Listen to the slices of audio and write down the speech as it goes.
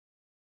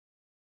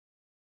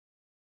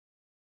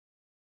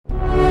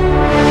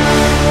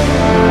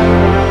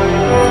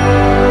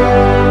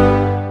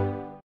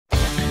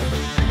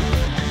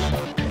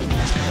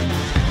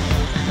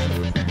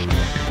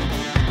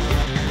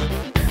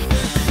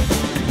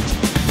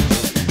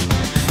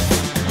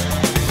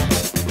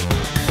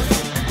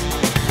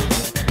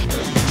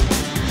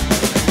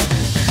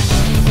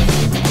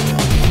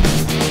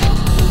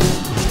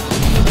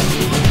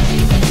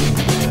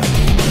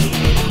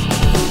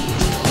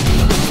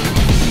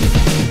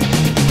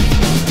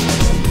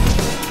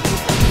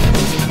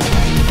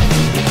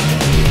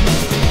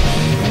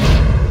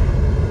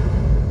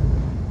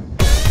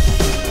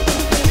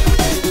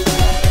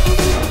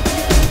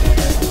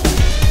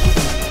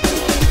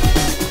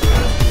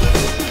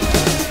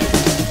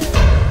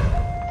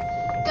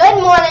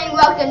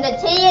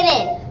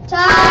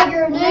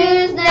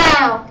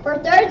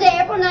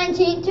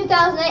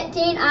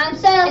2018. I'm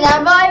Seth. And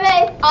I'm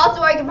May. Also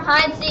working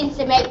behind the scenes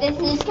to make this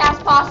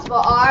newscast possible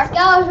are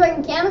Scott was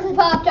working cameras and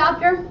pop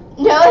doctor.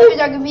 Noah, who's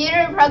our computer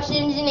and production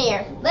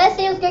engineer.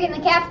 Leslie was cooking in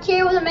the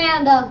cafeteria with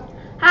Amanda.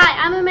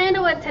 Hi, I'm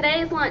Amanda with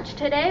today's lunch.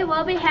 Today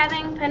we'll be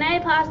having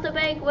penne pasta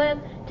baked with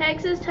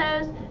Texas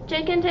toast,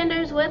 chicken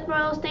tenders with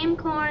rolls, steamed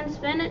corn,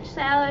 spinach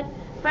salad,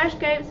 fresh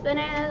grapes,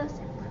 bananas,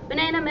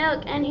 banana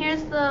milk, and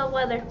here's the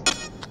weather.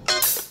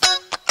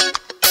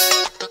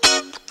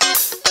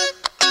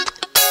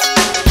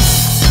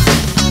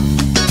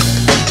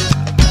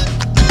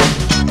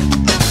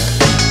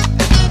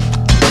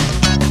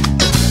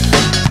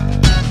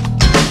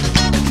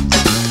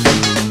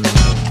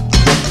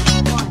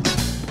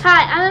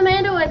 Hi, I'm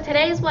Amanda with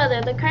today's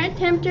weather. The current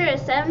temperature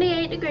is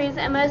 78 degrees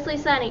and mostly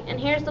sunny. And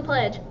here's the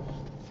pledge.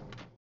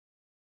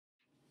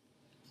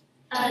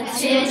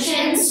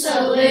 Attention,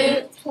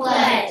 salute,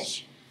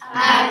 pledge.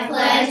 I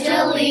pledge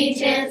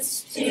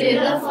allegiance to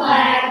the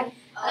flag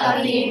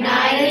of the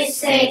United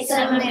States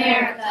of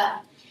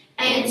America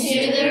and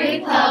to the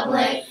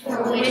republic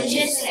for which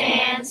it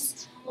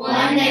stands,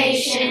 one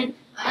nation,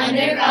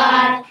 under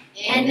God,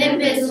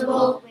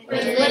 indivisible,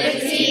 with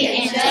liberty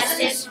and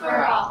justice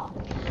for all.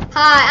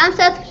 Hi, I'm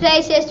Seth with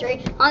today's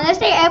history. On this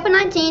day, April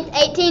 19th,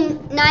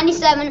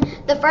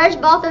 1897, the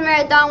first Boston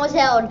Marathon was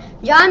held.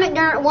 John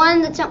McDermott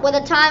won with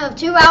a time of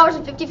 2 hours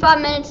and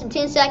 55 minutes and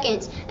 10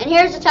 seconds. And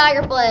here's the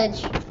Tiger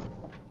Pledge.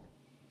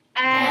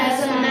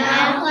 As a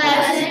Mount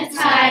Pleasant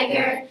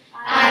tiger,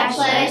 I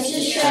pledge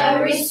to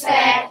show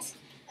respect,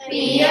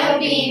 be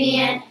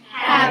obedient,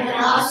 have an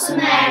awesome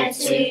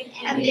attitude,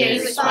 and be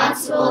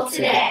responsible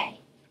today.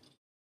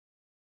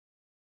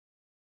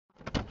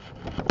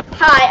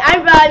 Hi,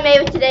 I'm May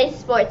with today's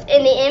sports.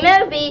 In the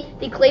MLB,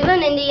 the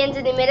Cleveland Indians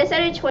and the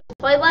Minnesota Twins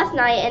played last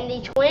night, and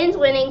the Twins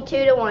winning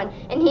 2-1.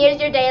 And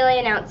here's your daily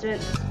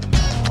announcements.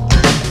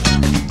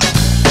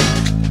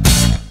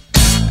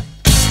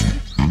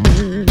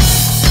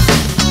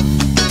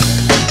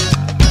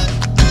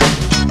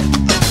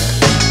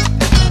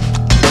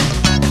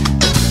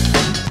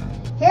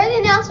 Here are the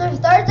announcements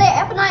for Thursday,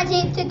 April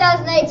 19th,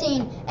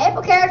 2018.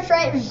 April Carriage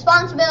Rate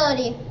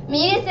Responsibility.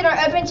 Media Center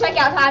open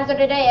checkout times are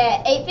today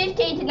at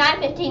 8:15 to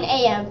 9:15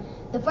 a.m.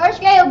 The first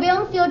grade will be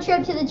on a field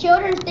trip to the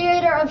Children's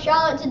Theater of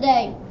Charlotte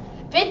today.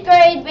 5th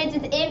grade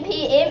visits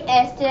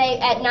NPMS today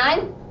at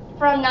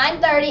from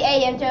 9:30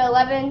 a.m. to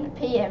 11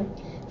 p.m.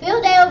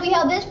 Field Day will be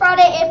held this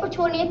Friday, April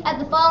 20th at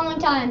the following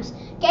times.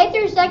 K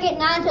through 2nd,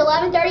 9 to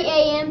 11:30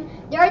 a.m.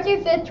 3rd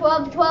through 5th,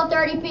 12 to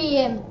 12:30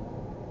 p.m.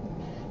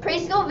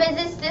 Preschool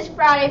visits this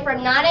Friday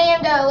from 9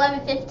 a.m. to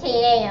 11:15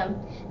 a.m.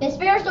 The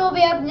Spirit Store will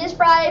be open this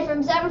Friday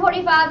from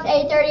 7:45 to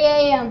 8:30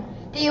 a.m.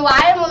 The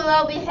YMLU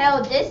will be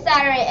held this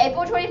Saturday,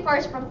 April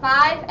 21st from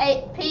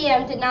 5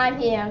 p.m. to 9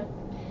 p.m.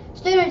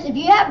 Students, if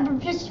you have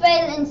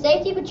participated in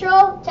Safety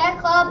Patrol, Tech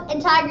Club,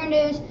 and Tiger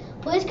News,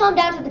 please come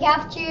down to the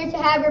cafeteria to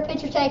have your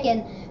picture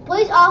taken.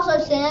 Please also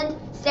send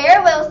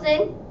Sarah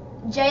Wilson,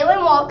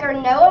 Jalen Walker,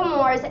 Noah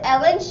Morris,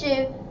 Ellen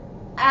Shue,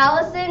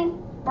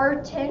 Allison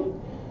Burton,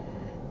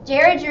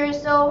 Jared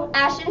Drusel,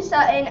 Ashton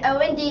Sutton,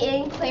 Owen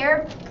Deaton,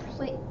 Claire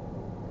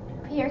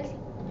Pierke,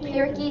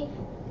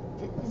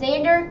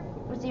 Xander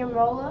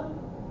Romero,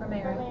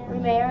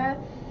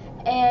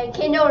 and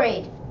Kendall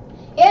Reed.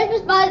 Here's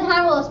Ms.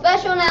 Bidenheimer with a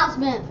special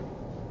announcement.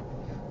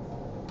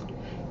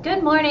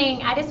 Good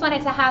morning. I just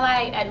wanted to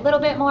highlight a little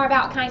bit more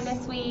about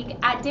Kindness Week.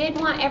 I did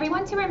want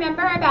everyone to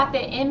remember about the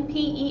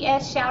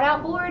MPES shout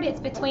out board. It's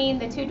between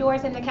the two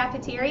doors in the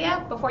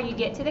cafeteria before you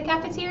get to the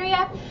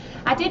cafeteria.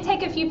 I did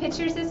take a few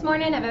pictures this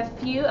morning of a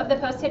few of the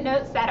post-it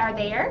notes that are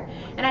there,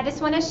 and I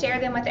just want to share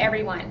them with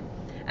everyone.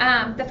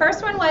 The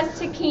first one was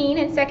to Keen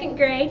in 2nd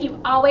grade.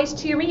 You always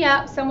cheer me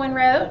up, someone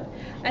wrote.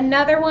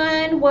 Another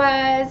one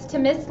was to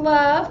Miss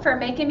Love for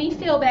making me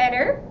feel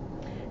better.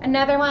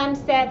 Another one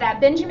said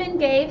that Benjamin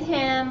gave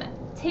him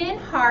 10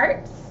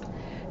 hearts.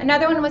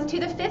 Another one was to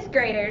the 5th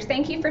graders.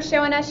 Thank you for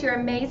showing us your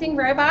amazing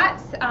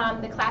robots.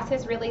 The class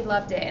has really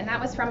loved it, and that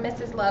was from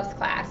Mrs. Love's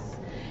class.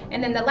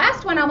 And then the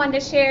last one I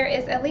wanted to share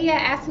is Aaliyah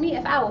asked me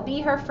if I will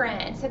be her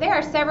friend. So there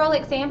are several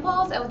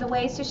examples of the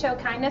ways to show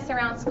kindness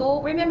around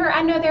school. Remember,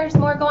 I know there's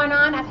more going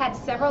on. I've had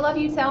several of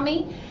you tell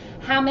me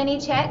how many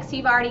checks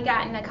you've already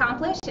gotten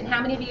accomplished and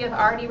how many of you have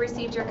already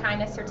received your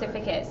kindness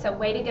certificate. So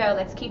way to go.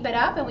 Let's keep it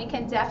up, and we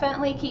can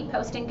definitely keep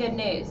posting good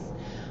news.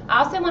 I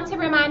also want to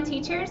remind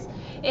teachers,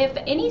 if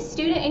any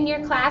student in your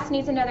class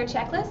needs another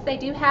checklist, they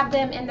do have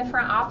them in the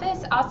front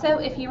office. Also,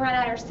 if you run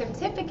out of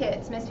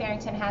certificates, Ms.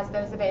 Farrington has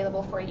those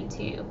available for you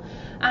too.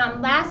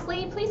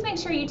 Lastly, please make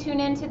sure you tune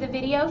in to the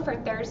video for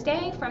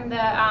Thursday from the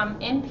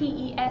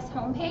MPES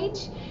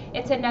homepage.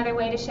 It's another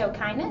way to show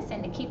kindness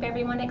and to keep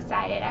everyone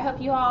excited. I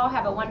hope you all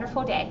have a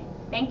wonderful day.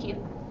 Thank you.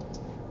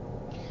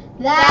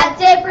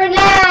 That's it for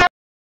now.